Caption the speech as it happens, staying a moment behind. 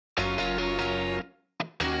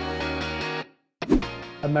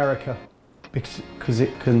America, because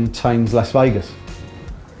it contains Las Vegas.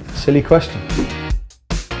 Silly question.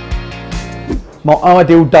 My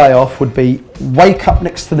ideal day off would be wake up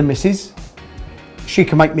next to the missus. She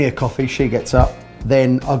can make me a coffee, she gets up.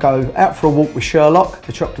 Then I go out for a walk with Sherlock,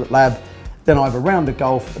 the chocolate lab. Then I have a round of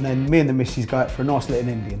golf, and then me and the missus go out for a nice little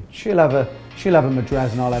Indian. She'll have a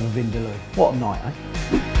Madras and I'll have a Vindaloo. What a night, eh?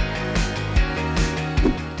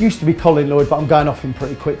 Used to be Colin Lloyd, but I'm going off him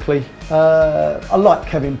pretty quickly. I like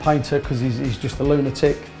Kevin Painter because he's just a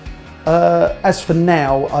lunatic. As for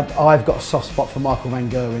now, I've got a soft spot for Michael Van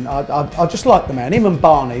Gerwen. I just like the man. Him and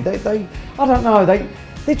Barney, I don't know,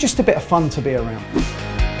 they're just a bit of fun to be around.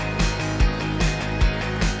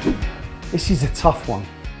 This is a tough one.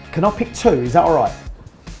 Can I pick two? Is that all right?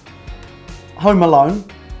 Home Alone,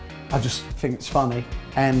 I just think it's funny,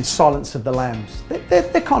 and Silence of the Lambs.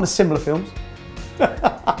 They're kind of similar films.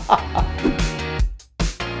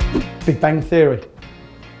 Big Bang Theory.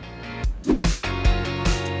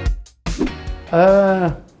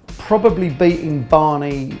 Probably beating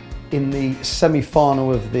Barney in the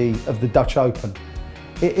semi-final of the Dutch Open.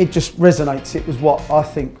 It just resonates. It was what I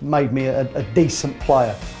think made me a decent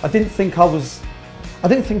player. I didn't think I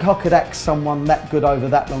could act someone that good over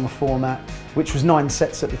that long a format, which was 9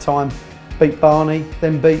 sets at the time. Beat Barney,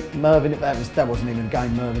 then beat Mervyn. That wasn't even a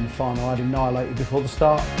game, Mervyn, in the final. I'd annihilated before the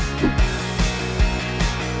start.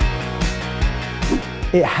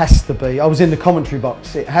 It has to be, I was in the commentary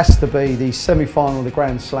box, it has to be the semi-final of the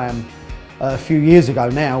Grand Slam a few years ago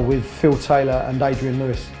now with Phil Taylor and Adrian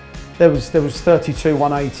Lewis. There was 32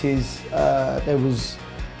 180s, there was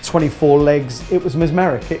 24 legs. It was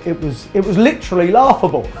mesmeric. It was literally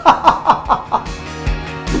laughable.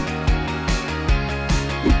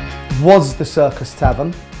 Was the Circus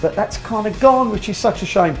Tavern, but that's kind of gone, which is such a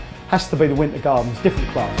shame. Has to be the Winter Gardens, different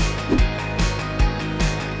class.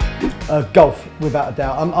 Golf, without a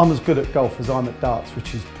doubt. I'm as good at golf as I'm at darts,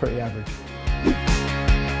 which is pretty average.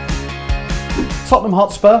 Tottenham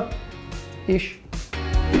Hotspur-ish.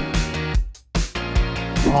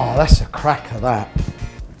 Oh, that's a cracker, that.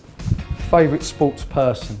 Favourite sports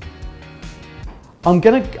person? I'm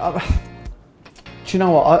gonna. Do you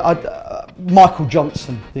know what? Michael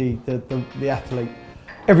Johnson, the athlete.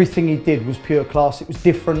 Everything he did was pure class. It was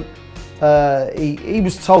different. He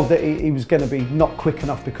was told that he was going to be not quick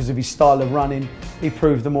enough because of his style of running. He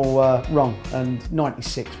proved them all wrong. And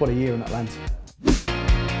 96, what a year in Atlanta.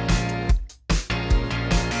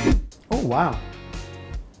 Oh wow.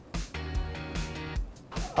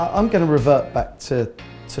 I'm going to revert back to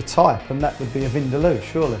type, and that would be a Vindaloo,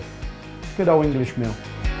 surely. Good old English meal.